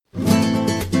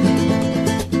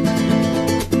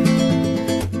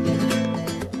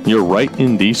You're right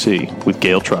in DC with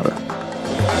Gail Trotter.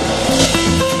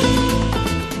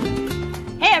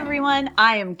 Hey everyone,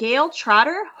 I am Gail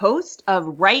Trotter, host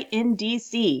of Right in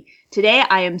DC. Today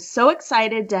I am so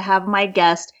excited to have my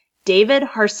guest, David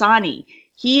Harsanyi.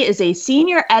 He is a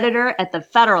senior editor at The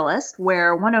Federalist,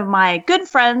 where one of my good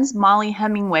friends, Molly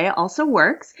Hemingway, also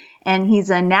works, and he's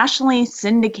a nationally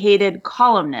syndicated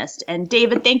columnist. And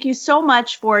David, thank you so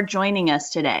much for joining us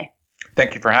today.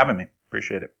 Thank you for having me.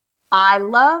 Appreciate it. I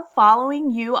love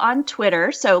following you on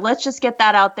Twitter, so let's just get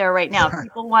that out there right now. If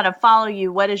people want to follow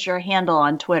you, what is your handle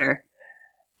on Twitter?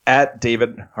 At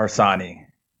David Harsanyi.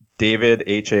 David,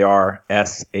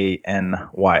 Harsanyi.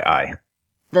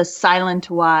 The silent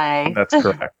Y. That's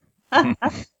correct.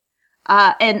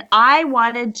 And I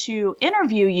wanted to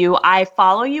interview you. I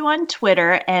follow you on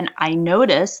Twitter, and I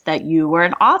noticed that you were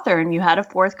an author and you had a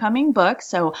forthcoming book.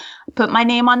 So I put my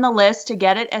name on the list to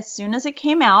get it as soon as it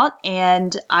came out.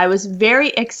 And I was very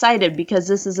excited because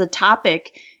this is a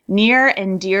topic near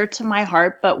and dear to my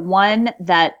heart, but one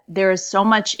that there is so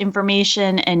much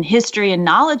information and history and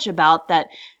knowledge about that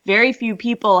very few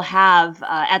people have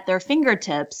at their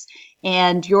fingertips.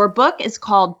 And your book is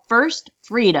called First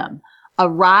Freedom: A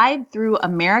Ride Through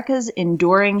America's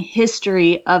Enduring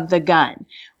History of the Gun.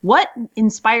 What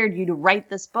inspired you to write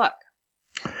this book?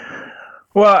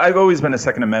 Well, I've always been a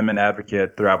Second Amendment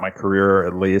advocate throughout my career,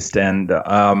 at least. And,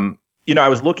 I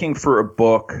was looking for a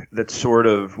book that sort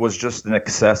of was just an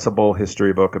accessible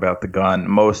history book about the gun.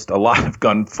 A lot of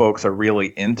gun folks are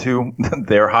really into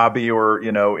their hobby or,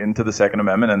 into the Second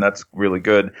Amendment, and that's really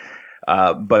good.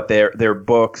 But their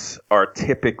books are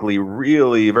typically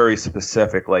really very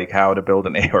specific, like how to build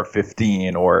an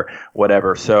AR-15 or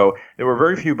whatever. So there were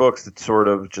very few books that sort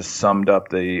of just summed up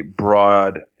the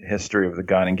broad history of the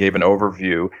gun and gave an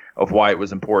overview of why it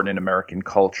was important in American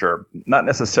culture, not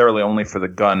necessarily only for the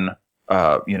gun,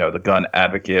 the gun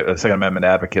advocate, the Second Amendment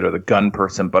advocate, or the gun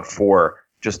person, but for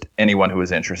just anyone who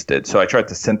is interested. So I tried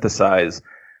to synthesize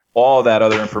all that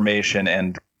other information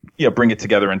and bring it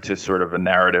together into sort of a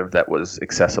narrative that was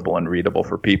accessible and readable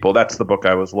for people. That's the book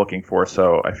I was looking for,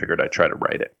 so I figured I'd try to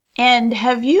write it. And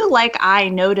have you, like I,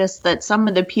 noticed that some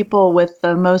of the people with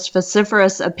the most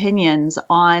vociferous opinions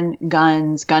on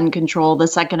guns, gun control, the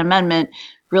Second Amendment,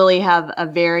 really have a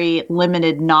very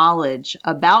limited knowledge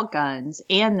about guns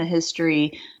and the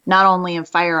history, not only of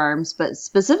firearms, but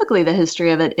specifically the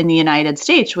history of it in the United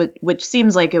States, which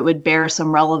seems like it would bear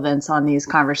some relevance on these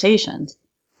conversations?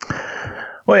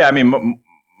 Well, yeah,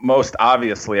 most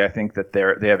obviously, I think that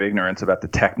they have ignorance about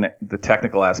the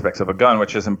technical aspects of a gun,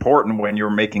 which is important when you're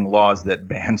making laws that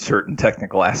ban certain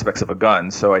technical aspects of a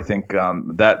gun. So I think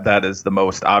that is the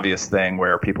most obvious thing,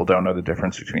 where people don't know the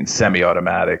difference between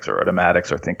semi-automatics or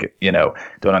automatics, or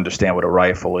don't understand what a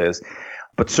rifle is.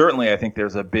 But certainly, I think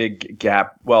there's a big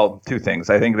gap. Well, two things.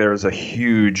 I think there's a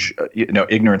huge,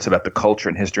 ignorance about the culture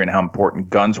and history and how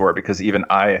important guns were, because even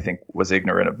I think, was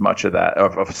ignorant of much of that,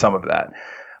 of some of that,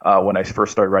 when I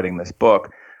first started writing this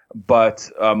book.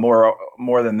 But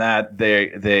more than that,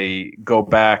 they go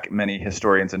back, many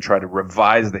historians, and try to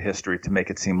revise the history to make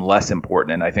it seem less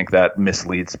important. And I think that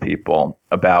misleads people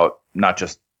about not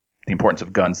just the importance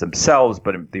of guns themselves,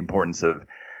 but the importance of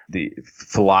the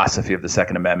philosophy of the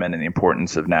Second Amendment and the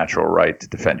importance of natural right to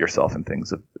defend yourself and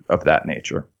things of that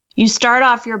nature. You start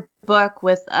off your book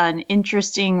with an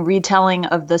interesting retelling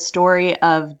of the story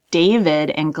of David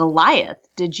and Goliath.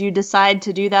 Did you decide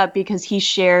to do that because he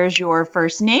shares your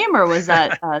first name, or was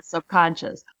that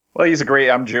subconscious? Well,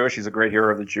 I'm Jewish. He's a great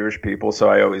hero of the Jewish people. So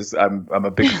I'm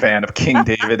a big fan of King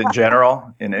David in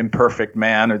general, an imperfect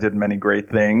man who did many great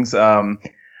things.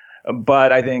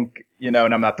 But I think, and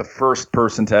I'm not the first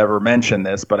person to ever mention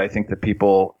this, but I think that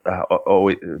people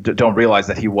always don't realize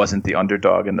that he wasn't the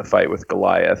underdog in the fight with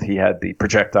Goliath. He had the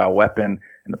projectile weapon,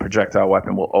 and the projectile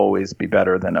weapon will always be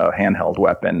better than a handheld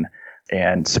weapon,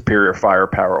 and superior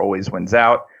firepower always wins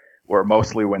out, or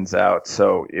mostly wins out.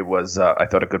 So it was, I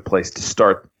thought, a good place to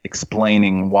start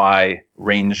explaining why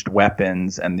ranged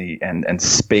weapons and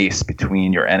space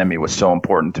between your enemy was so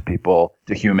important to people,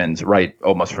 to humans, right,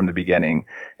 almost from the beginning,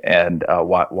 and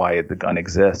why the gun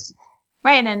exists.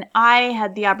 Right, and I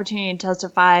had the opportunity to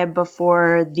testify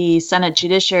before the Senate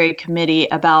Judiciary Committee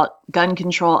about gun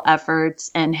control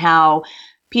efforts and how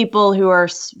people who are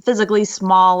physically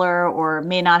smaller or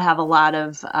may not have a lot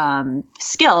of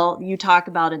skill, you talk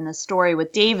about in the story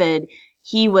with David,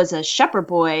 he was a shepherd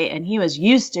boy and he was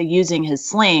used to using his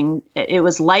sling. It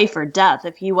was life or death.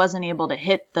 If he wasn't able to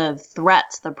hit the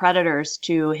threats, the predators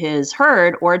to his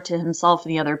herd or to himself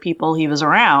and the other people he was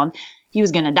around, he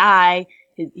was going to die.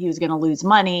 he was going to lose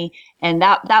money, and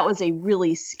that was a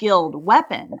really skilled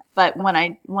weapon. But when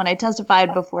I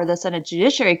testified before the Senate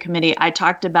Judiciary Committee, I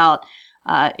talked about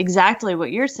exactly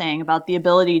what you're saying about the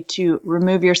ability to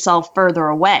remove yourself further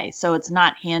away. So it's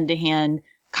not hand-to-hand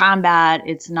combat.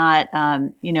 It's not,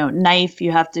 knife.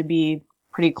 You have to be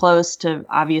pretty close to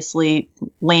obviously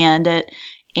land it.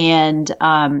 And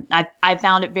I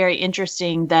found it very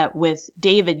interesting that with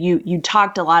David, you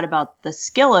talked a lot about the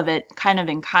skill of it, kind of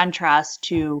in contrast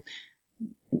to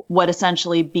what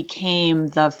essentially became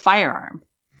the firearm.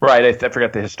 Right. I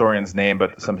forgot the historian's name,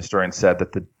 but some historians said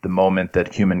that the moment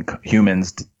that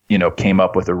humans, came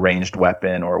up with a ranged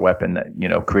weapon or a weapon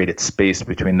that, created space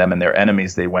between them and their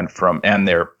enemies, they went from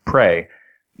their prey.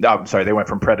 They went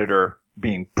from predator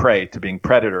being prey to being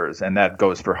predators, and that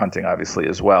goes for hunting obviously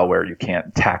as well, where you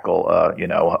can't tackle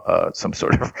some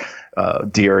sort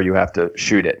of deer, you have to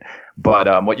shoot it.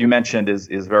 But what you mentioned is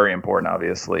very important,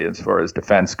 obviously, as far as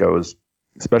defense goes,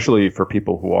 especially for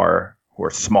people who are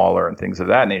smaller and things of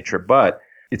that nature. But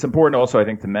it's important also, I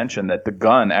think, to mention that the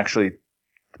gun, actually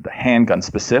the handgun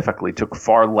specifically, took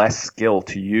far less skill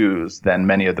to use than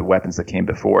many of the weapons that came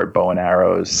before it, bow and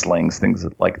arrows, slings, things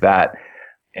like that.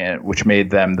 And which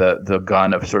made them the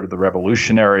gun of sort of the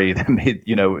revolutionary, that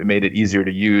made it easier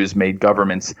to use, made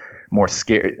governments more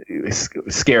scared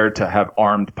to have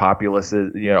armed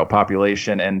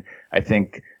population. And I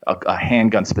think a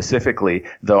handgun specifically,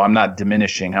 though I'm not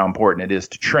diminishing how important it is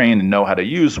to train and know how to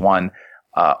use one,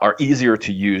 are easier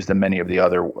to use than many of the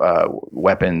other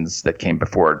weapons that came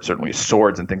before it, certainly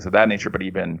swords and things of that nature, but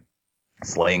even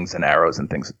slings and arrows and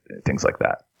things like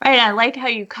that. Right. I like how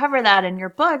you cover that in your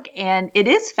book. And it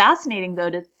is fascinating, though,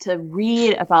 to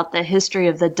read about the history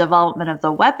of the development of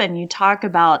the weapon. You talk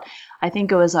about, I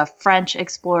think it was a French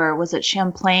explorer, was it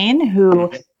Champlain,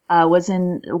 who was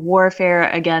in warfare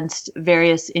against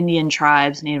various Indian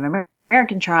tribes, Native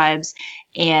American tribes,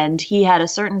 and he had a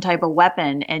certain type of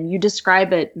weapon. And you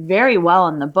describe it very well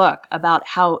in the book about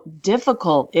how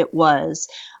difficult it was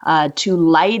to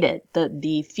light it.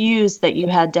 The fuse that you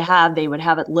had to have, they would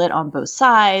have it lit on both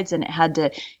sides, and it had to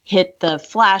hit the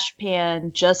flash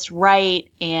pan just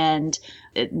right. And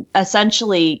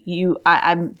essentially,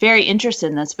 I'm very interested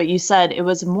in this, but you said it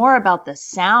was more about the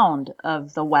sound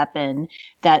of the weapon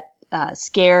that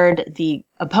scared the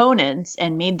opponents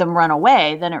and made them run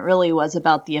away than it really was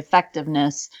about the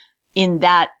effectiveness in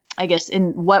that, I guess,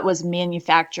 in what was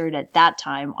manufactured at that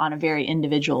time on a very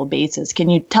individual basis. Can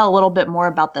you tell a little bit more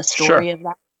about the story of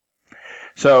that?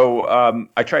 So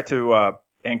I try to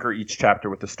anchor each chapter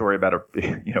with the story about a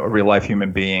real life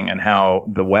human being and how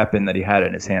the weapon that he had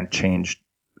in his hand changed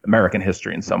American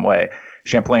history in some way.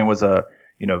 Champlain was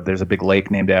there's a big lake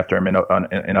named after him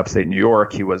in upstate New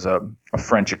York. He was a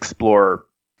French explorer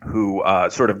who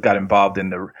sort of got involved in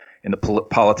the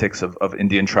politics of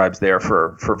Indian tribes there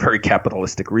for very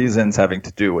capitalistic reasons, having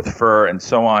to do with fur and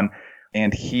so on.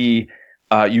 And he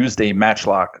used a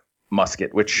matchlock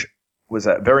musket, which was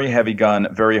a very heavy gun,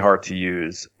 very hard to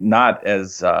use, not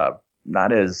as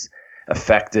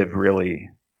effective really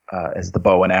as the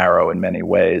bow and arrow in many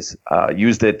ways.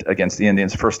 Used it against the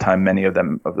Indians. First time many of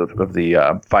them of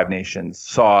the Five Nations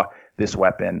saw this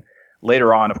weapon.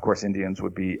 Later on, of course, Indians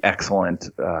would be excellent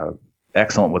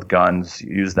with guns,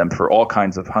 use them for all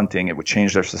kinds of hunting. It would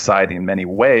change their society in many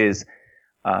ways.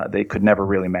 They could never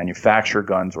really manufacture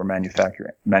guns or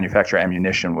manufacture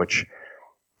ammunition, which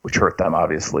hurt them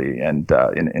obviously, and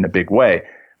in a big way.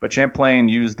 But Champlain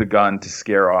used the gun to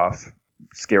scare off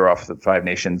the Five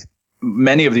Nations.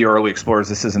 Many of the early explorers,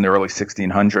 this is in the early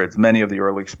 1600s, many of the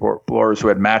early explorers who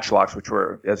had matchlocks, which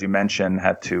were, as you mentioned, you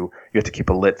had to keep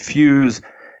a lit fuse.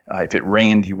 If it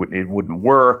rained, it wouldn't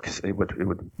work. It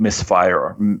would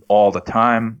misfire all the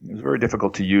time. It was very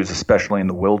difficult to use, especially in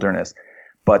the wilderness.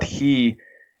 But he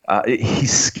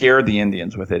scared the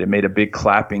Indians with it. It made a big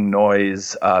clapping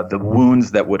noise. The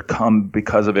wounds that would come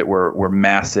because of it were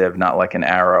massive, not like an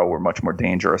arrow, were much more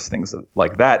dangerous, things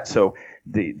like that. So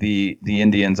the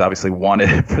Indians obviously wanted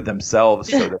it for themselves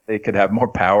so that they could have more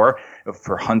power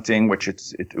for hunting, which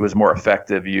it was more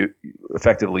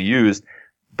effectively used.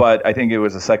 But I think it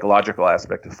was a psychological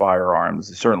aspect of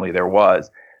firearms. Certainly there was,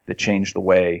 that changed the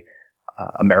way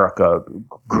America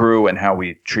grew and how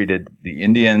we treated the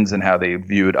Indians and how they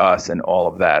viewed us and all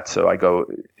of that. So I go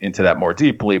into that more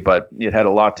deeply, but it had a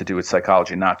lot to do with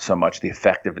psychology, not so much the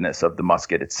effectiveness of the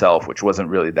musket itself, which wasn't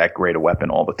really that great a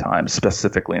weapon all the time,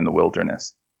 specifically in the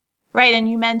wilderness. Right. And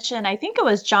you mentioned, I think it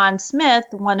was John Smith,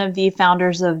 one of the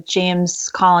founders of James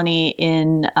Colony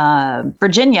in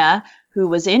Virginia, who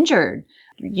was injured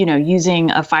using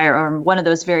a firearm, one of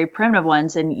those very primitive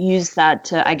ones, and use that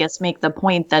to, I guess, make the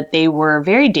point that they were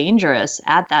very dangerous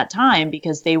at that time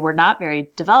because they were not very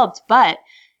developed. But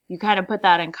you kind of put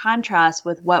that in contrast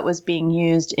with what was being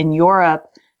used in Europe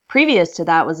previous to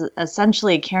that, was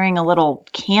essentially carrying a little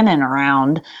cannon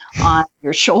around on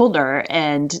your shoulder,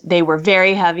 and they were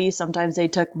very heavy. Sometimes they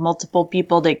took multiple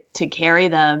people to carry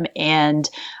them, and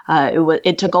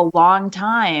it took a long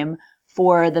time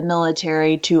for the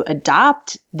military to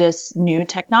adopt this new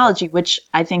technology, which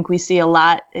I think we see a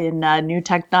lot in new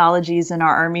technologies in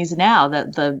our armies now,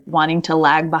 that the wanting to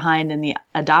lag behind in the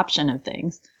adoption of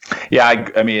things. Yeah,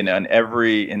 I mean, in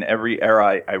every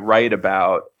era I write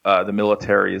about, the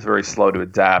military is very slow to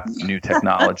adapt new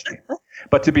technology.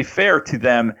 But to be fair to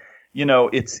them,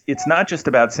 it's not just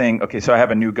about saying, okay, so I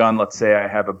have a new gun. Let's say I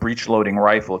have a breech loading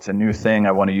rifle. It's a new thing.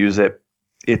 I want to use it.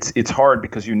 It's hard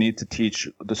because you need to teach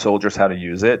the soldiers how to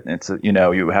use it.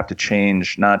 You have to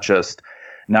change not just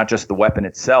the weapon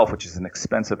itself, which is an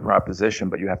expensive proposition,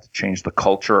 but you have to change the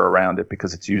culture around it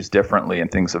because it's used differently and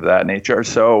things of that nature.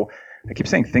 So I keep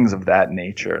saying things of that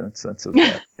nature. That's a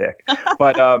bit thick.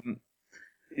 But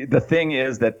the thing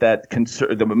is that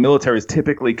the military is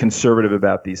typically conservative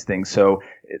about these things. So,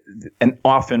 and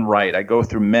often right. I go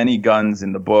through many guns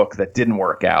in the book that didn't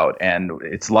work out, and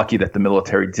it's lucky that the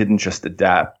military didn't just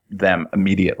adapt them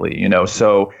immediately.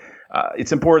 So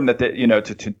it's important that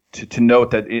to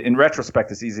note that in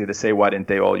retrospect, it's easy to say why didn't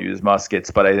they all use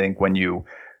muskets, but I think when you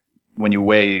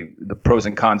weigh the pros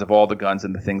and cons of all the guns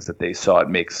and the things that they saw, it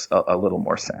makes a little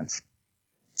more sense.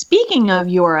 Speaking of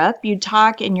Europe, you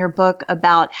talk in your book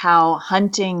about how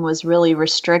hunting was really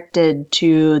restricted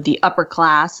to the upper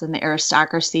class and the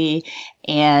aristocracy,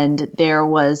 and there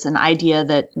was an idea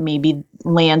that maybe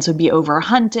lands would be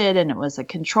overhunted, and it was a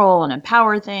control and a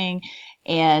power thing.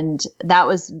 And that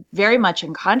was very much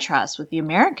in contrast with the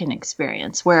American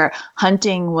experience, where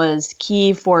hunting was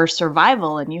key for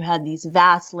survival, and you had these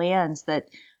vast lands that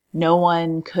no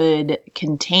one could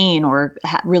contain or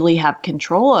really have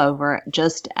control over,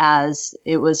 just as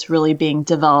it was really being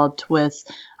developed with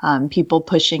people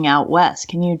pushing out west.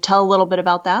 Can you tell a little bit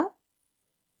about that?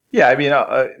 Yeah, I mean,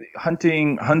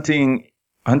 hunting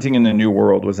in the New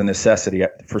World was a necessity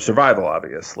for survival,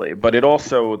 obviously, but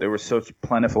there was such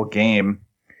plentiful game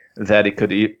that it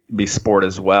could be sport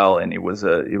as well, and it was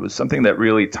something that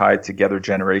really tied together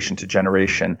generation to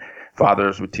generation.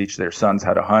 Fathers would teach their sons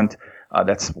how to hunt.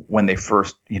 That's when they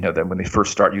first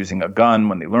start using a gun,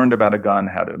 when they learned about a gun,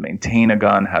 how to maintain a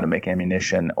gun, how to make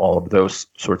ammunition, all of those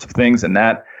sorts of things, and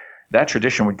that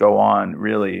tradition would go on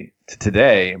really to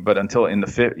today. But until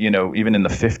even in the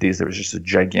 50s, there was just a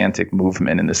gigantic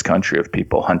movement in this country of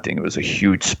people hunting. It was a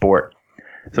huge sport,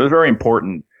 so it was very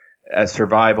important as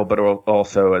survival, but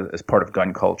also as part of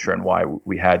gun culture and why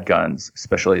we had guns,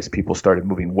 especially as people started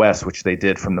moving west, which they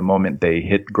did from the moment they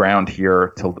hit ground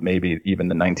here till maybe even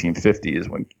the 1950s,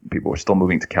 when people were still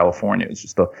moving to California. It was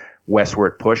just a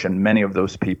westward push, and many of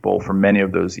those people for many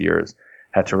of those years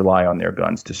had to rely on their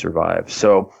guns to survive.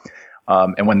 So,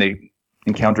 and when they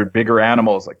encountered bigger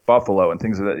animals like buffalo and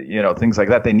things like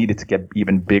that, they needed to get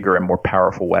even bigger and more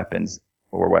powerful weapons,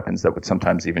 or weapons that would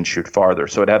sometimes even shoot farther.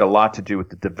 So it had a lot to do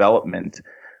with the development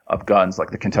of guns,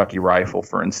 like the Kentucky rifle,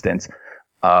 for instance,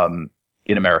 in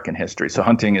American history. So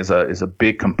hunting is a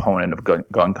big component of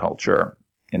gun culture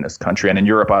in this country. And in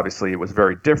Europe, obviously, it was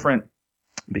very different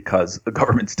because the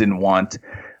governments didn't want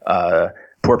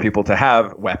poor people to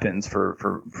have weapons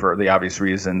for the obvious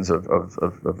reasons of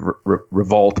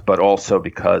revolt, but also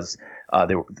because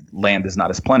land is not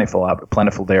as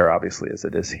plentiful there, obviously, as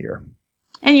it is here.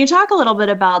 And you talk a little bit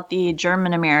about the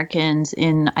German Americans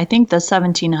in, I think, the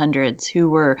 1700s, who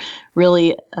were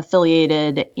really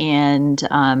affiliated and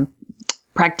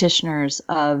practitioners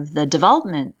of the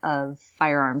development of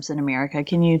firearms in America.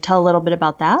 Can you tell a little bit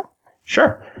about that?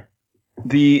 Sure.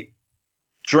 The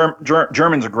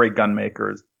Germans are great gun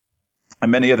makers,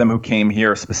 and many of them who came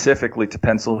here specifically to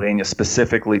Pennsylvania,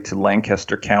 specifically to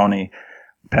Lancaster County,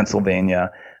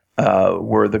 Pennsylvania,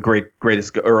 were the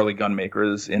greatest early gun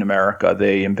makers in America.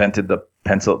 They invented the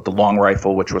long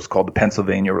rifle, which was called the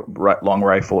Pennsylvania long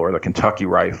rifle, or the Kentucky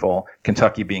rifle.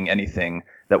 Kentucky being anything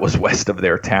that was west of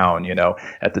their town,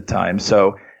 at the time.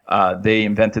 So they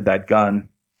invented that gun,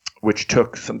 which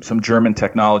took some German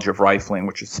technology of rifling,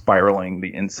 which is spiraling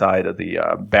the inside of the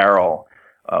barrel.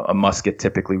 A musket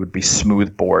typically would be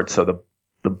smooth bored, so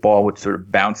the ball would sort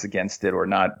of bounce against it, or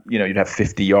not. You'd have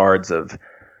 50 yards of.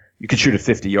 You could shoot at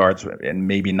 50 yards and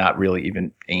maybe not really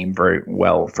even aim very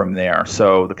well from there.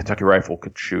 So the Kentucky rifle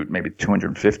could shoot maybe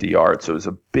 250 yards. So it was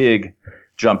a big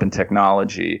jump in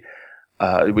technology,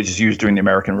 which was used during the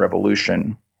American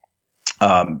Revolution.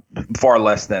 far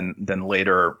less than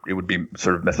later it would be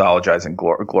sort of mythologized and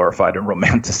glorified and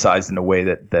romanticized in a way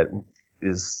that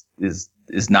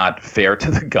is not fair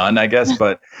to the gun, I guess.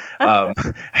 But I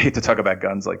hate to talk about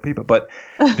guns like people, but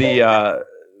the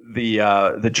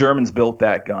Germans built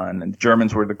that gun, and the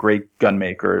Germans were the great gun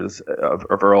makers of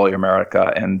early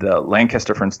America. And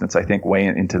Lancaster, for instance, I think way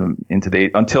into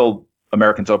until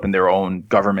Americans opened their own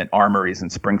government armories in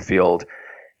Springfield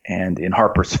and in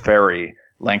Harper's Ferry,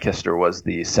 Lancaster was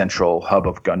the central hub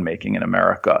of gun making in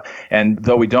America. And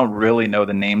though we don't really know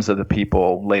the names of the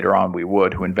people, later on we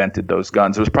would, who invented those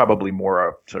guns, it was probably more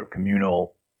a sort of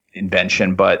communal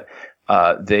invention, but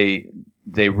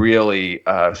they really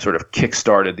sort of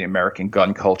kickstarted the American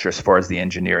gun culture as far as the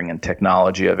engineering and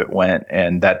technology of it went.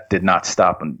 And that did not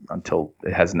stop until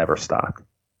it has never stopped.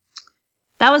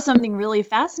 That was something really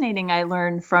fascinating I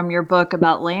learned from your book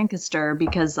about Lancaster,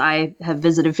 because I have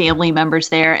visited family members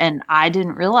there, and I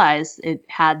didn't realize it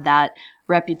had that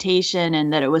reputation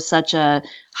and that it was such a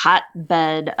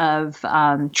hotbed of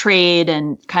trade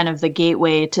and kind of the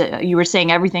gateway to, you were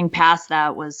saying everything past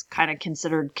that was kind of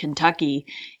considered Kentucky.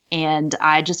 And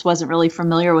I just wasn't really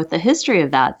familiar with the history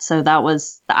of that. So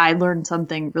I learned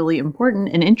something really important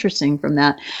and interesting from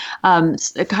that.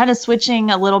 Kind of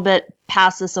switching a little bit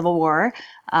past the Civil War,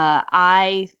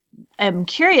 I am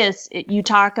curious, you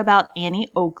talk about Annie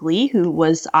Oakley, who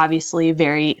was obviously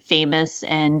very famous,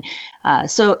 and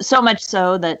so much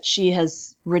so that she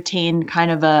has retained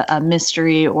kind of a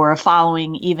mystery or a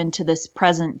following even to this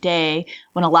present day,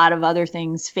 when a lot of other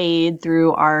things fade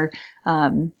through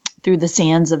through the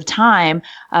sands of time.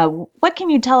 What can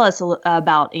you tell us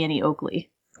about Annie Oakley?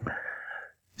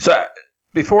 So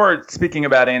before speaking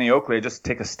about Annie Oakley, I just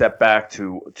take a step back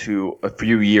to a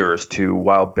few years to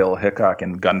Wild Bill Hickok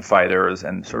and gunfighters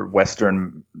and sort of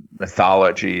Western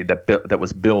mythology that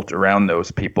was built around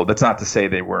those people. That's not to say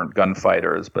they weren't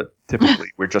gunfighters, but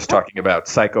typically we're just talking about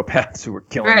psychopaths who were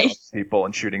killing people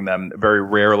and shooting them. Very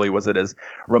rarely was it as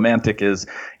romantic as,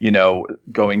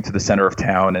 going to the center of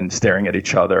town and staring at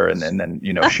each other and then,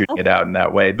 shooting it out in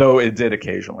that way, though it did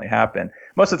occasionally happen.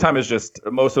 Most of the time it's just,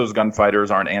 most of those gunfighters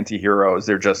aren't anti-heroes.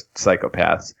 They're just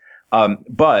psychopaths.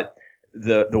 But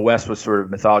the West was sort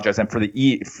of mythologized. And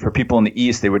for people in the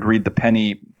East, they would read the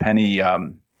penny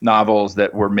novels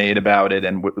that were made about it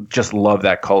and would just love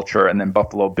that culture. And then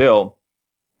Buffalo Bill,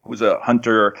 who was a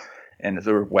hunter and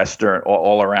sort of Western,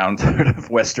 all around sort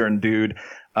of Western dude,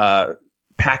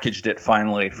 packaged it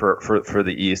finally for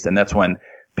the East. And that's when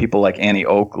people like Annie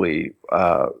Oakley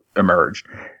emerged.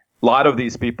 A lot of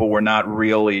these people were not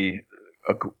really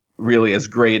as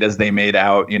great as they made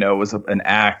out. It was an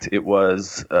act. It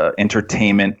was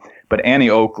entertainment. But Annie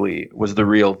Oakley was the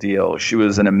real deal. She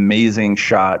was an amazing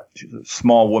shot. She was a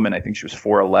small woman. I think she was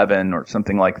 4'11" or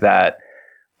something like that.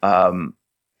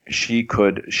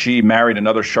 She married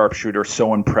another sharpshooter,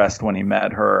 so impressed when he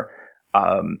met her.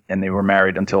 And they were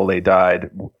married until they died,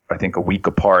 I think a week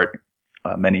apart,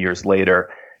 many years later.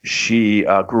 She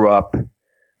grew up,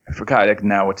 I forgot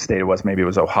now what state it was. Maybe it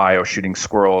was Ohio, shooting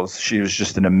squirrels. She was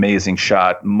just an amazing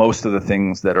shot. Most of the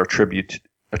things that are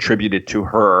attributed to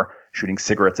her, shooting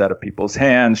cigarettes out of people's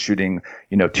hands, shooting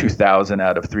 2,000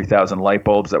 out of 3,000 light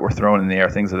bulbs that were thrown in the air,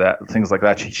 things like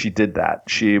that. She did that.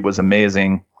 She was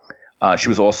amazing. She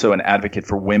was also an advocate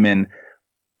for women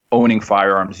owning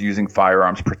firearms, using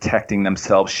firearms, protecting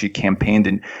themselves. She campaigned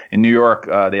in New York.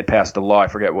 They had passed a law, I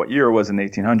forget what year it was, in the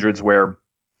 1800s, where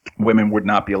women would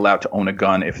not be allowed to own a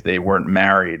gun if they weren't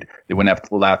married. They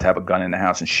wouldn't allowed to have a gun in the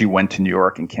house. And she went to New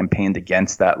York and campaigned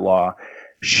against that law.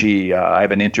 I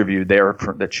have an interview there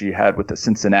that she had with the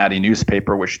Cincinnati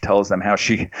newspaper, which tells them how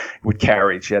she would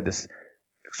carry. She had this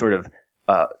sort of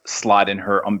slot in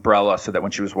her umbrella so that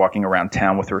when she was walking around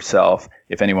town with herself,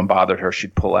 if anyone bothered her,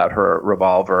 she'd pull out her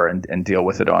revolver and deal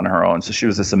with it on her own. So she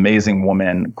was this amazing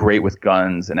woman, great with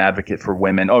guns, an advocate for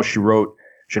women. Oh,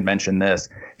 should mention this.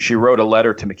 She wrote a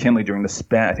letter to McKinley during the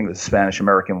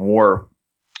Spanish-American War,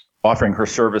 offering her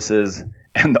services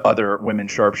and the other women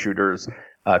sharpshooters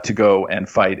to go and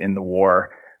fight in the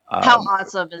war. How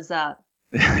awesome is that?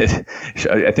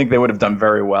 I think they would have done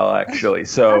very well, actually.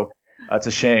 So it's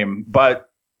a shame, but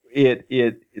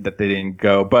that they didn't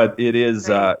go. But it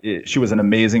is. She was an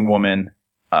amazing woman,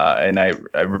 and I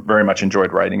very much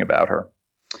enjoyed writing about her.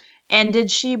 And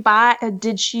did she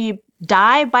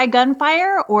die by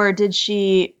gunfire, or did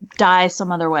she die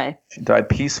some other way? She died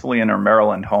peacefully in her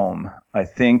Maryland home. I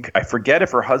forget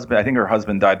if her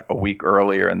husband died a week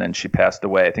earlier and then she passed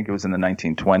away. I think it was in the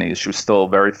 1920s. She was still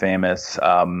very famous,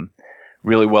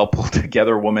 really well pulled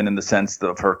together woman in the sense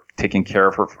of her taking care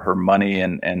of her money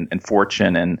and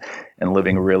fortune and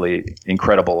living a really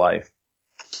incredible life.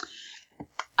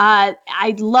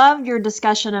 I loved your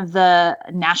discussion of the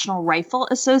National Rifle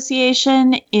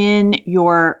Association in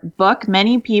your book.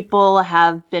 Many people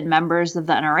have been members of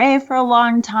the NRA for a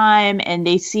long time, and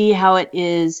they see how it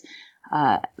is,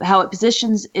 how it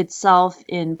positions itself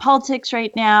in politics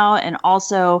right now, and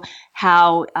also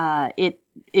how it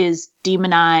is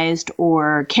demonized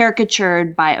or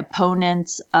caricatured by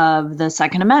opponents of the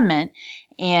Second Amendment.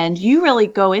 And you really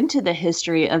go into the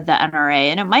history of the NRA,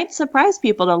 and it might surprise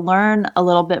people to learn a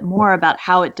little bit more about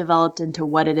how it developed into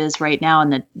what it is right now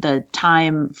in the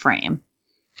time frame.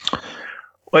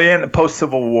 Well, yeah, in the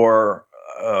post-Civil War,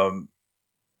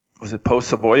 was it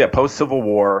post-Civil War? Yeah, post-Civil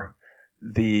War,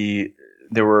 there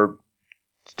were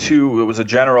two, it was a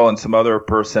general and some other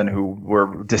person who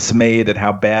were dismayed at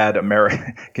how bad America,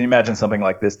 can you imagine something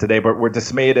like this today, but were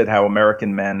dismayed at how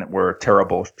American men were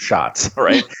terrible shots,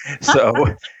 right? So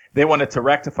they wanted to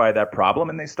rectify that problem,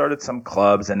 and they started some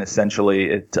clubs, and essentially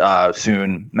it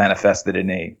soon manifested in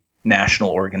a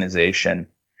national organization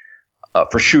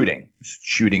for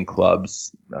shooting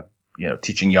clubs,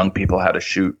 teaching young people how to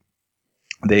shoot.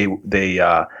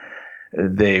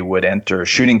 They would enter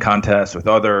shooting contests with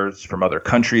others from other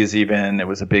countries even. It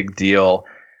was a big deal.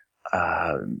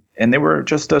 And they were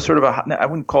just a sort of I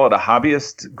wouldn't call it a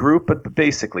hobbyist group, but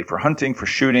basically for hunting, for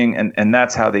shooting, and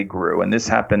that's how they grew. And this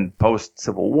happened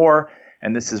post-Civil War,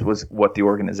 and this was what the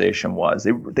organization was.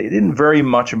 They didn't very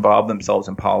much involve themselves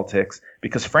in politics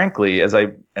because, frankly, as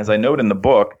I note in the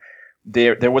book,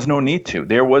 there was no need to.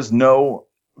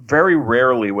 Very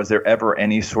rarely was there ever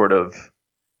any sort of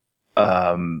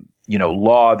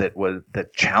law that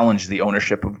challenged the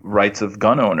ownership of rights of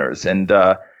gun owners, and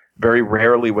very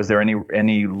rarely was there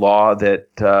any law that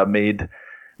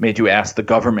made you ask the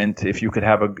government if you could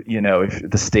have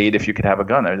if you could have a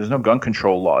gun. There's no gun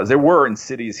control laws. There were in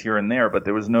cities here and there, but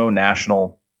there was no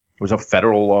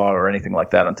federal law or anything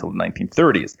like that until the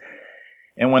 1930s.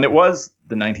 And when the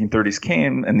 1930s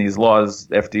came and these laws,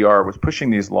 FDR was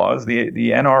pushing these laws, the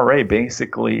NRA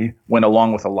basically went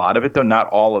along with a lot of it, though not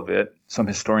all of it. Some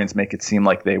historians make it seem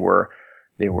like they were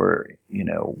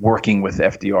working with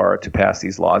FDR to pass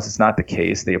these laws. It's not the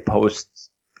case. They opposed,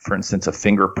 for instance, a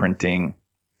fingerprinting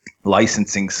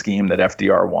licensing scheme that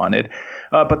FDR wanted,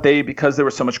 but because there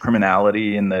was so much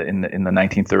criminality in the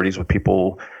 1930s with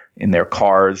people in their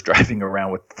cars driving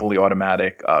around with fully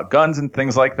automatic guns and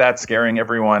things like that, scaring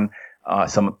everyone,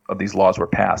 some of these laws were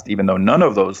passed, even though none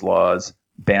of those laws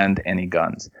banned any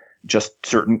guns,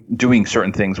 just doing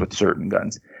certain things with certain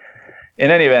guns. In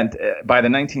any event, by the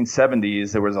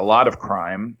 1970s, there was a lot of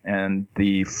crime, and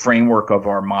the framework of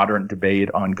our modern debate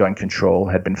on gun control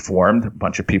had been formed. A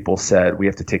bunch of people said we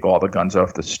have to take all the guns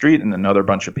off the street, and another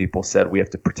bunch of people said we have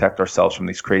to protect ourselves from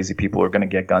these crazy people who are going to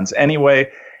get guns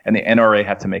anyway, and the NRA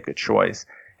had to make a choice.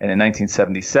 And in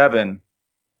 1977,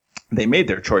 they made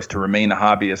their choice to remain a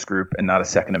hobbyist group and not a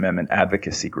Second Amendment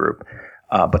advocacy group.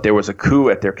 But there was a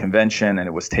coup at their convention, and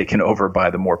it was taken over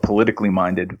by the more politically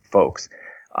minded folks.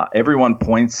 Everyone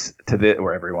points to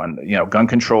gun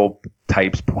control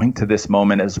types point to this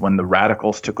moment as when the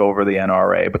radicals took over the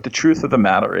NRA. But the truth of the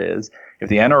matter is, if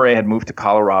the NRA had moved to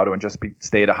Colorado and just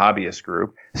stayed a hobbyist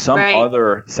group, some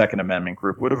other Second Amendment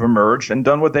group would have emerged and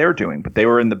done what they're doing. But they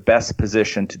were in the best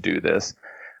position to do this.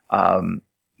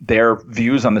 Their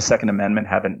views on the Second Amendment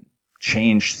haven't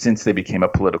changed since they became a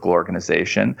political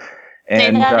organization.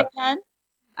 Say that again.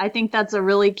 I think that's a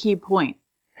really key point.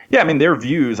 Yeah, I mean, their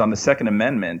views on the Second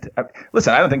Amendment,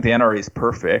 listen, I don't think the NRA is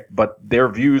perfect, but their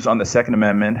views on the Second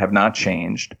Amendment have not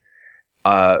changed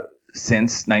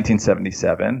since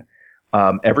 1977.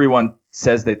 Everyone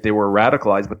says that they were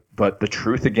radicalized, but the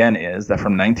truth again is that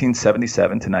from 1977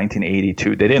 to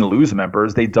 1982, they didn't lose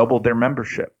members, they doubled their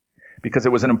membership because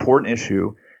it was an important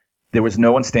issue. There was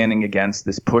no one standing against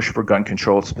this push for gun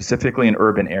control, specifically in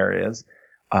urban areas,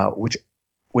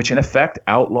 which in effect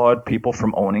outlawed people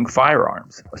from owning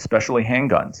firearms, especially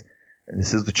handguns.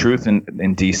 This is the truth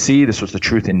in D.C. This was the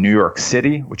truth in New York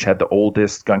City, which had the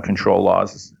oldest gun control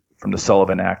laws from the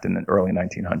Sullivan Act in the early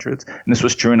 1900s. And this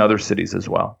was true in other cities as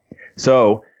well.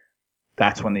 So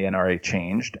that's when the NRA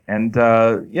changed. And,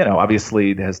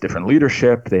 obviously it has different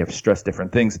leadership. They have stressed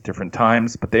different things at different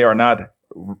times, but they are not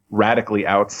radically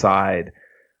outside.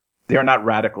 They are not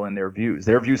radical in their views.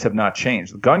 Their views have not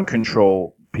changed. Gun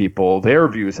control people, their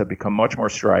views have become much more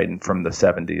strident from the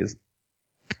 70s.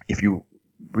 If you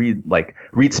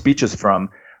read speeches from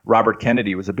Robert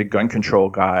Kennedy, who was a big gun control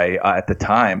guy at the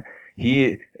time,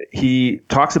 he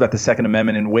talks about the Second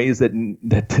Amendment in ways that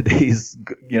today's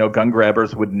gun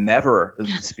grabbers would never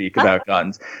speak about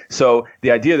guns. So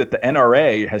the idea that the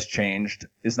NRA has changed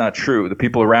is not true. The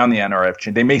people around the NRA have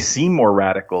changed. They may seem more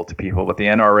radical to people, but the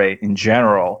NRA in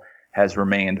general has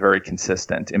remained very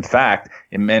consistent. In fact,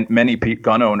 many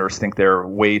gun owners think they're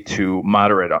way too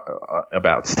moderate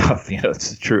about stuff.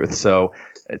 It's the truth. So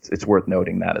it's worth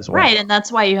noting that as well. Right, and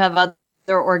that's why you have other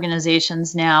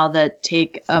organizations now that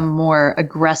take a more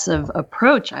aggressive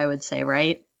approach, I would say,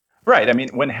 right? Right. I mean,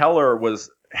 when Heller,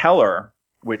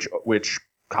 which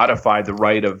codified the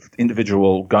right of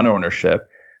individual gun ownership,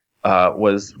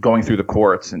 was going through the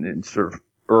courts in sort of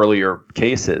earlier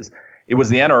cases. It was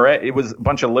the NRA. It was a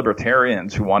bunch of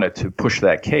libertarians who wanted to push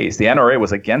that case. The NRA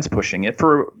was against pushing it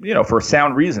for a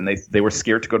sound reason. They were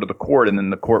scared to go to the court, and then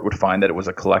the court would find that it was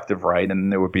a collective right, and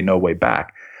there would be no way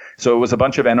back. So it was a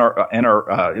bunch of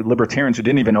libertarians who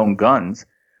didn't even own guns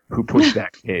who pushed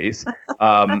that case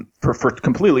for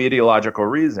completely ideological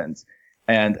reasons.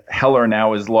 And Heller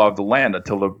now is law of the land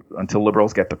until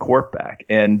liberals get the court back.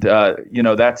 And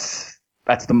that's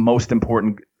the most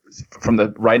important. From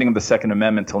the writing of the Second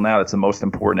Amendment till now, that's the most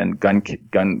important gun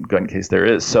case there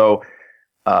is. So,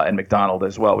 and McDonald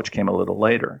as well, which came a little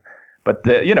later. But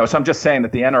so I'm just saying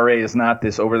that the NRA is not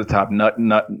this over the top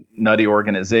nutty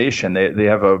organization. They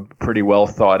have a pretty well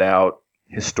thought out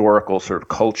historical sort of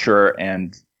culture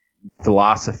and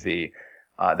philosophy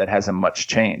that hasn't much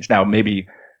changed. Now, maybe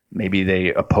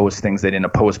they oppose things they didn't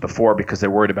oppose before because they're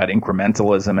worried about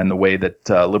incrementalism and the way that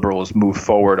liberals move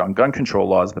forward on gun control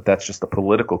laws, but that's just a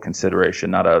political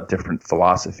consideration, not a different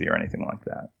philosophy or anything like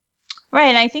that. Right,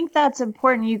 and I think that's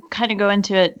important. You kind of go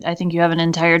into it, I think you have an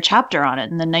entire chapter on it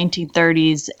in the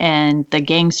 1930s and the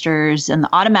gangsters and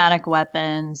the automatic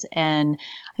weapons, and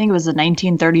I think it was the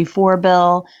 1934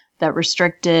 bill that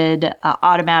restricted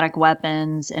automatic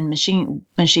weapons and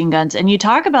machine guns. And you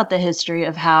talk about the history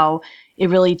of how it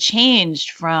really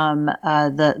changed from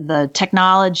the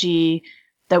technology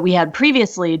that we had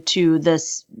previously to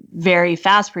this very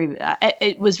fast.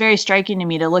 It was very striking to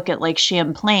me to look at like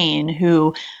Champlain,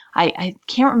 who I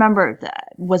can't remember,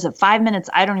 was it 5 minutes?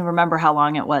 I don't even remember how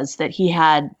long it was that he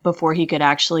had before he could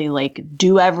actually like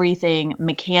do everything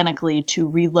mechanically to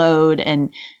reload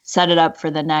and set it up for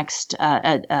the next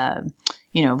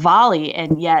volley.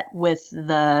 And yet with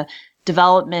the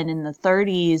development in the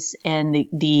 30s and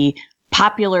the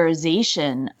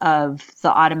popularization of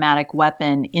the automatic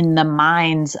weapon in the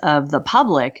minds of the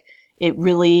public, it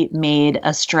really made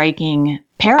a striking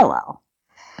parallel.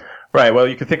 Right. Well,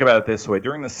 you can think about it this way.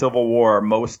 During the Civil War,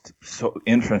 most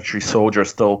infantry soldiers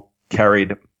still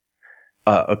carried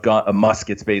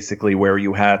muskets, basically, where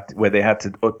they had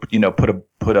to,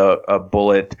 put a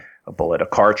bullet, a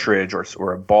cartridge,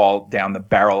 or a ball down the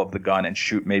barrel of the gun and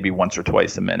shoot maybe once or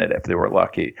twice a minute if they were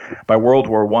lucky. By World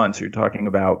War I, so you're talking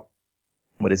about,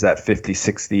 what is that, 50,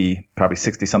 60, probably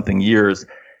 60 something years,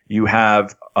 you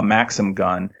have a Maxim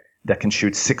gun that can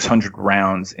shoot 600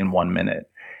 rounds in 1 minute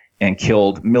and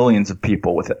killed millions of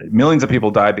people with it. Millions of people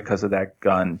died because of that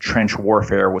gun. Trench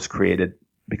warfare was created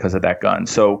because of that gun.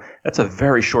 So that's a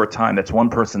very short time. That's one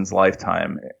person's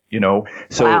lifetime,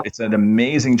 So wow. It's an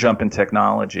amazing jump in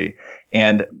technology.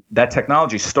 And that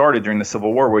technology started during the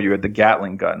Civil War, where you had the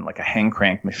Gatling gun, like a hand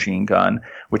crank machine gun,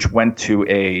 which went to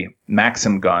a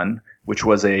Maxim gun, which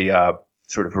was a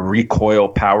sort of a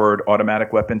recoil-powered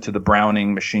automatic weapon, to the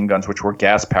Browning machine guns, which were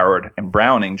gas-powered. And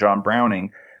John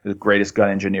Browning, the greatest gun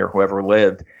engineer who ever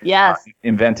lived, yes,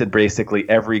 invented basically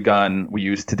every gun we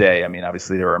use today. I mean,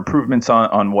 obviously there are improvements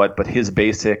on but his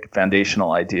basic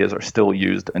foundational ideas are still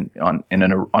used on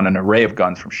an array of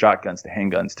guns, from shotguns to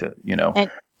handguns to, And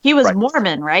he was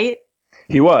Mormon, right?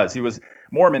 He was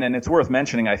Mormon, and it's worth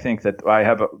mentioning, I think, that I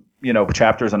have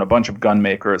chapters on a bunch of gun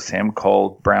makers: Sam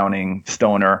Colt, Browning,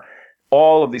 Stoner.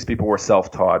 All of these people were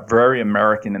self-taught, very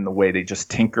American in the way they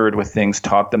just tinkered with things,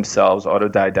 taught themselves,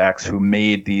 autodidacts who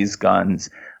made these guns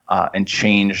and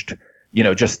changed,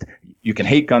 just, you can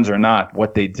hate guns or not,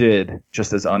 what they did,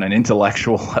 just as on an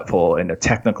intellectual level and a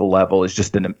technical level, is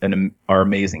just are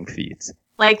amazing feats.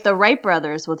 Like the Wright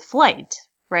brothers with flight,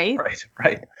 right?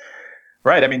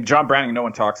 Right. I mean, John Browning, no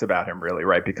one talks about him really,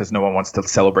 right? Because no one wants to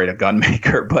celebrate a gun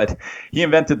maker, but he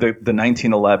invented the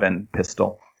 1911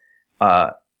 pistol.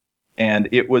 And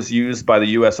it was used by the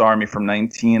U.S. Army from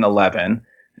 1911,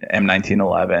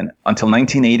 M1911, until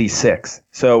 1986.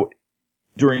 So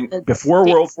before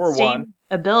World War I.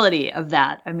 Ability of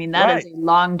that. I mean, that is a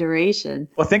long duration.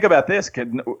 Well, think about this,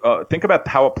 kid. Think about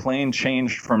how a plane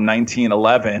changed from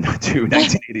 1911 to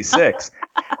 1986.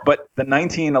 But the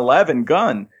 1911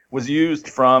 gun was used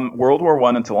from World War I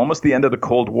until almost the end of the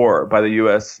Cold War by the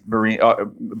U.S.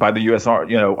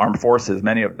 Armed Forces,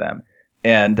 many of them.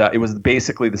 And it was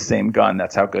basically the same gun.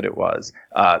 That's how good it was.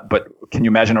 But can you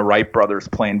imagine a Wright brothers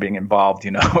plane being involved,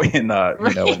 in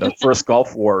the first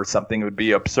Gulf War or something? It would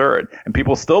be absurd. And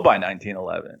people still buy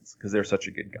 1911s because they're such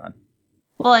a good gun.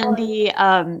 Well,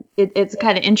 and it's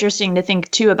kind of interesting to think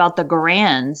too about the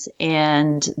Garands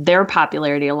and their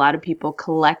popularity. A lot of people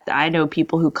I know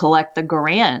people who collect the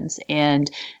Garands,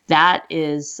 and that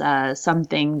is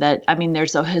something that, I mean,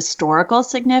 there's a historical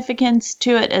significance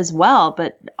to it as well,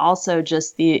 but also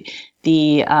just the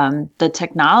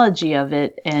technology of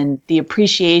it and the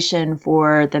appreciation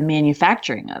for the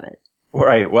manufacturing of it.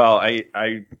 Right. Well,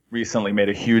 I recently made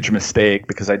a huge mistake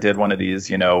because I did one of these,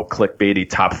 clickbaity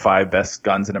top 5 best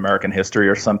guns in American history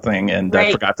or something, and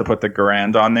I forgot to put the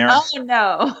Garand on there. Oh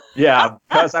no. Yeah,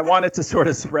 because I wanted to sort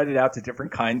of spread it out to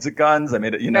different kinds of guns. I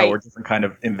made it, or different kind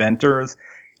of inventors,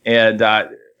 and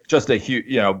just a huge,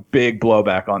 big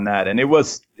blowback on that. And it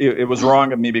was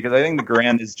wrong of me because I think the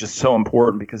Garand is just so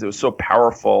important because it was so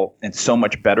powerful and so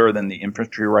much better than the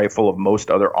infantry rifle of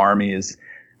most other armies,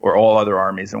 or all other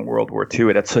armies in World War II.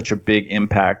 It had such a big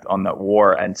impact on that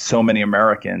war, and so many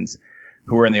Americans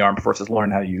who were in the armed forces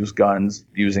learned how to use guns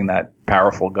using that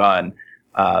powerful gun,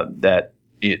 that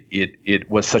it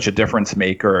was such a difference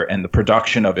maker, and the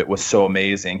production of it was so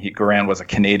amazing. Garand was a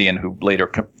Canadian who later,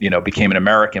 became an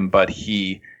American, but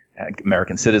he had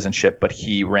American citizenship, but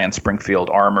he ran Springfield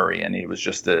Armory, and he was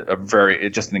just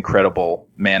just an incredible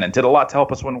man, and did a lot to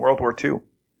help us win World War II.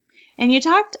 And you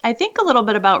talked, I think, a little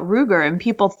bit about Ruger, and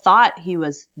people thought he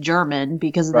was German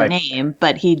because of the name,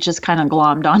 but he just kind of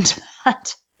glommed onto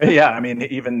that. Yeah, I mean,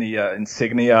 even the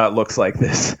insignia looks like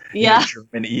this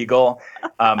German eagle.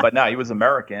 But no, he was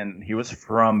American. He was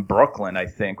from Brooklyn, I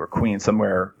think, or Queens,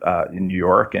 somewhere in New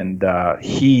York. And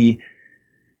he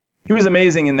was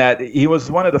amazing in that he was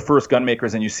one of the first gun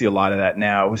makers, and you see a lot of that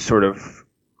now, sort of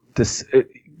this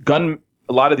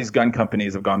a lot of these gun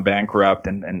companies have gone bankrupt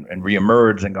and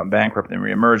reemerged and gone bankrupt and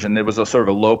reemerged. And there was a sort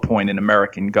of a low point in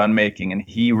American gun making. And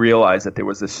he realized that there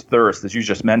was this thirst, as you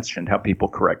just mentioned, how people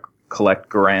collect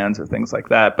Garands or things like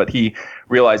that. But he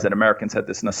realized that Americans had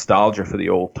this nostalgia for the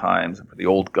old times and for the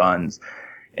old guns.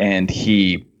 And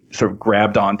he sort of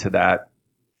grabbed onto that,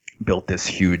 built this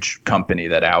huge company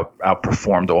that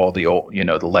outperformed all the old,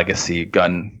 the legacy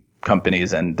gun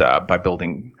companies. And by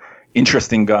building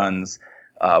interesting guns,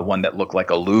 one that looked like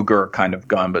a Luger kind of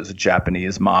gun, but was a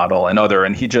Japanese model,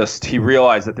 and he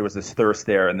realized that there was this thirst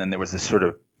there, and then there was this sort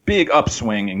of big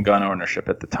upswing in gun ownership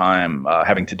at the time,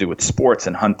 having to do with sports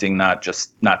and hunting, not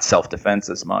self-defense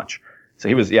as much. So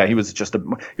he was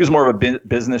more of a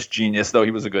business genius, though he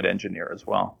was a good engineer as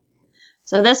well.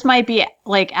 So this might be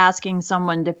like asking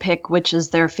someone to pick which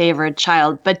is their favorite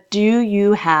child, but do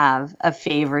you have a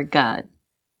favorite gun?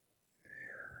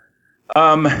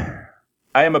 I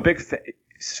am a big fan.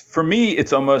 For me,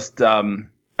 it's almost,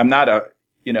 I'm not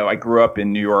I grew up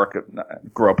in New York,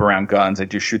 grew up around guns. I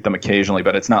do shoot them occasionally,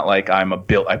 but it's not like I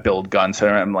build guns. So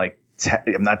I'm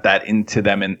not that into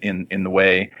them in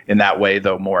that way,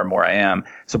 though more and more I am.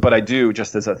 So, but I do,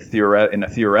 just as in a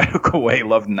theoretical way,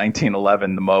 love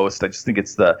 1911 the most. I just think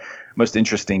it's the most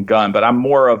interesting gun, but I'm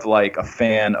more of like a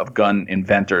fan of gun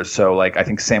inventors. So like, I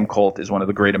think Sam Colt is one of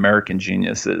the great American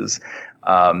geniuses.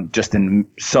 Just in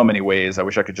so many ways. I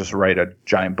wish I could just write a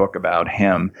giant book about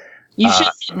him. You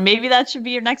should. Maybe that should be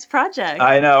your next project.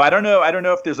 I know. I don't know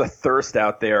if there's a thirst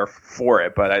out there for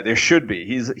it, but there should be.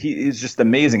 He's just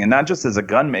amazing, and not just as a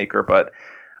gun maker, but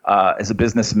as a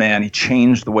businessman. He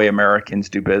changed the way Americans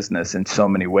do business in so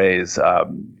many ways.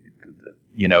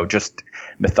 Just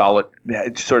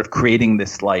sort of creating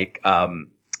this like.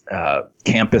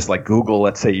 Campus like Google,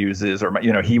 let's say, uses, or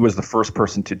he was the first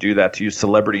person to do that, to use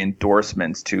celebrity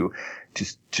endorsements to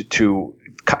do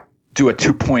a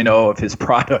 2.0 of his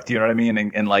product, you know what I mean,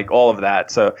 and like all of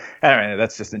that. So anyway,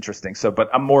 that's just interesting. So, but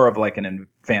I'm more of like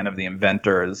fan of the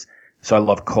inventors. So I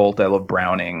love Colt, I love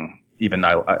Browning. Even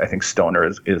I think Stoner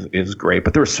is great,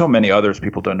 but there are so many others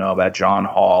people don't know about. John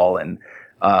Hall and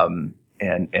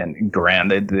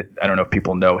Garand. I don't know if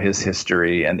people know his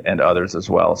history and others as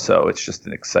well. So it's just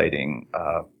an exciting,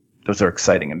 those are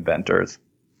exciting inventors.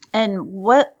 And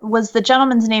what was the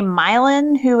gentleman's name?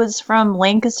 Milan, who was from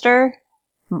Lancaster?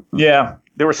 Yeah,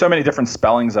 there were so many different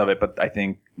spellings of it, but I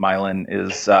think Milan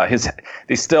is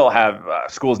they still have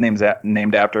schools named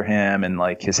after him, and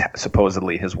like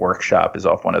supposedly his workshop is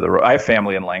off one of the roads. I have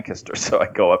family in Lancaster, so I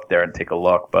go up there and take a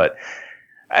look, but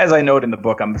as I note in the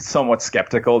book, I'm somewhat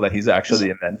skeptical that he's actually the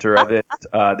inventor of it.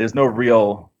 There's no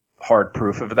real hard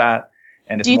proof of that.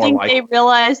 And it's do you think they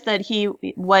realized that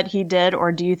what he did,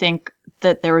 or do you think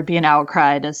that there would be an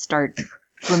outcry to start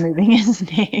removing his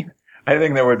name? I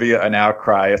think there would be an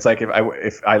outcry. It's like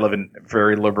if I live in a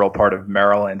very liberal part of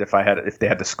Maryland, if they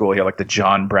had the school here, like the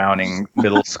John Browning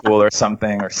Middle School or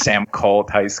something, or Sam Colt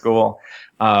High School,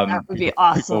 That would be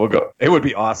awesome. People will go. It would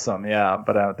be awesome, yeah.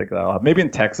 But I don't think that'll happen. Maybe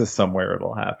in Texas somewhere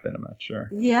it'll happen. I'm not sure.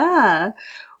 Yeah.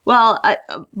 Well,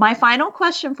 my final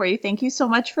question for you. Thank you so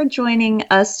much for joining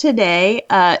us today.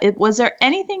 Was there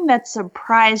anything that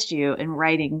surprised you in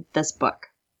writing this book?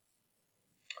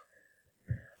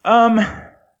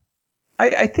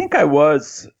 I think I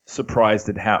was surprised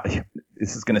at how,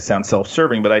 this is going to sound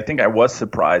self-serving, but I think I was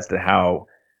surprised at how,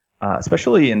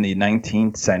 especially in the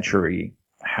 19th century,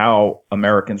 how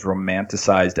Americans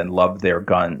romanticized and loved their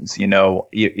guns. You know,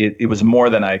 it was more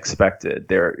than I expected.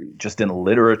 They're just in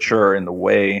literature, in the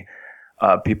way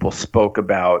people spoke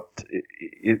about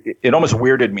it almost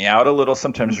weirded me out a little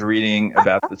sometimes reading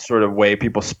about the sort of way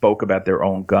people spoke about their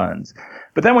own guns.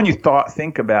 But then when you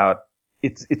think about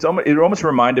it almost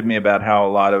reminded me about how a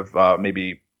lot of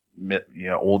maybe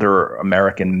older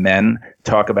American men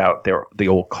talk about the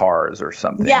old cars or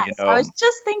something. Yes, you know? I was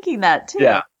just thinking that too.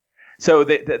 Yeah. So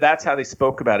that's how they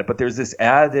spoke about it. But there's this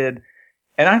added,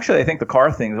 and actually I think the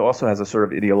car thing also has a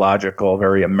sort of ideological,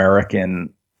 very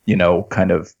American,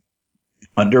 kind of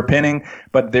underpinning.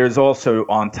 But there's also,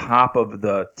 on top of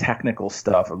the technical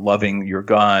stuff of loving your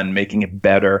gun, making it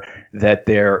better, that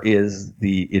there is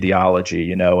the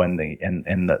ideology, and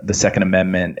the Second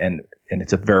Amendment, and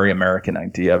it's a very American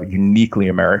idea, a uniquely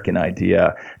American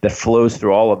idea that flows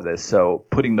through all of this. So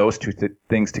putting those two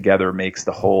things together makes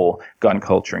the whole gun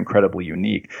culture incredibly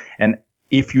unique. And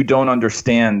if you don't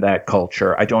understand that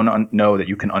culture, I don't know that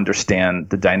you can understand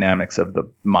the dynamics of the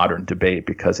modern debate,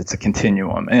 because it's a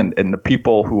continuum. And the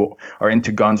people who are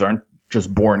into guns aren't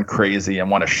just born crazy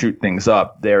and want to shoot things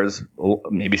up. There's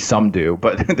maybe some do,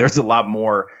 but there's a lot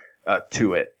more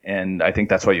to it. And I think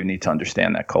that's why you need to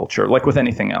understand that culture, like with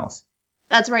anything else.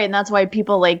 That's right. And that's why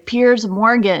people like Piers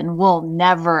Morgan will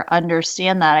never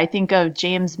understand that. I think of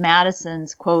James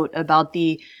Madison's quote about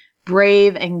the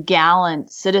brave and gallant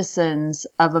citizens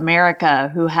of America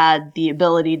who had the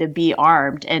ability to be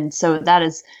armed. And so that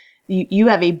is, you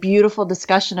have a beautiful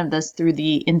discussion of this through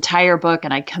the entire book,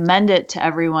 and I commend it to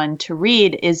everyone to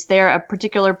read. Is there a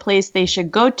particular place they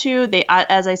should go to?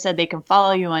 As I said, they can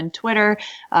follow you on Twitter.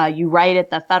 You write at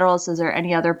the Federalist. Is there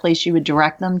any other place you would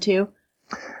direct them to?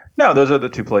 No, those are the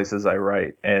two places I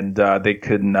write, and they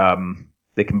can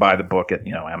buy the book at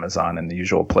Amazon and the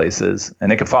usual places, and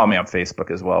they can follow me on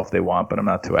Facebook as well if they want, but I'm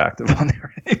not too active on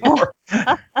there anymore.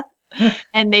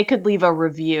 And they could leave a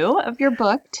review of your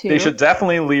book too. They should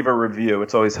definitely leave a review.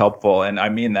 It's always helpful, and I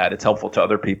mean that. It's helpful to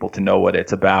other people to know what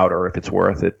it's about, or if it's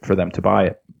worth it for them to buy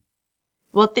it.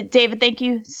 Well, David, thank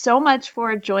you so much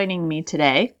for joining me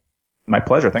today. My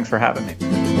pleasure. Thanks for having me.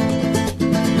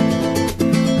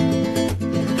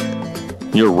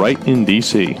 You're Right in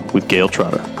D.C. with Gail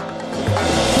Trotter.